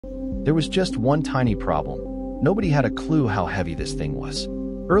There was just one tiny problem. Nobody had a clue how heavy this thing was.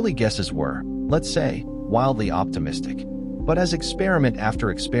 Early guesses were, let's say, wildly optimistic. But as experiment after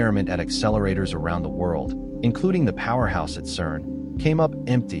experiment at accelerators around the world, including the powerhouse at CERN, came up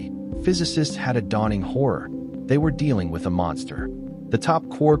empty, physicists had a dawning horror. They were dealing with a monster. The top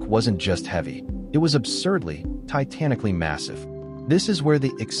quark wasn't just heavy, it was absurdly, titanically massive. This is where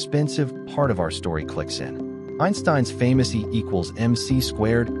the expensive part of our story clicks in. Einstein's famous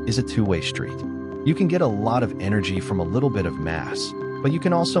E=mc² is a two-way street. You can get a lot of energy from a little bit of mass, but you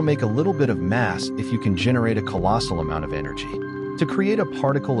can also make a little bit of mass if you can generate a colossal amount of energy. To create a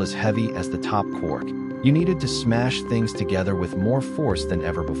particle as heavy as the top quark, you needed to smash things together with more force than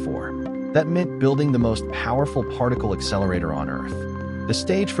ever before. That meant building the most powerful particle accelerator on Earth. The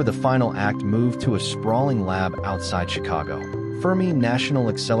stage for the final act moved to a sprawling lab outside Chicago, Fermi National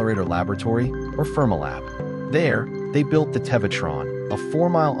Accelerator Laboratory, or Fermilab. There, they built the Tevatron, a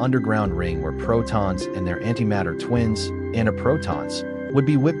 4-mile underground ring where protons and their antimatter twins, antiprotons, would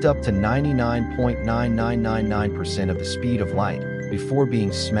be whipped up to 99.9999% of the speed of light before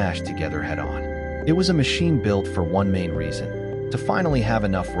being smashed together head-on. It was a machine built for one main reason: to finally have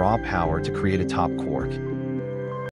enough raw power to create a top quark.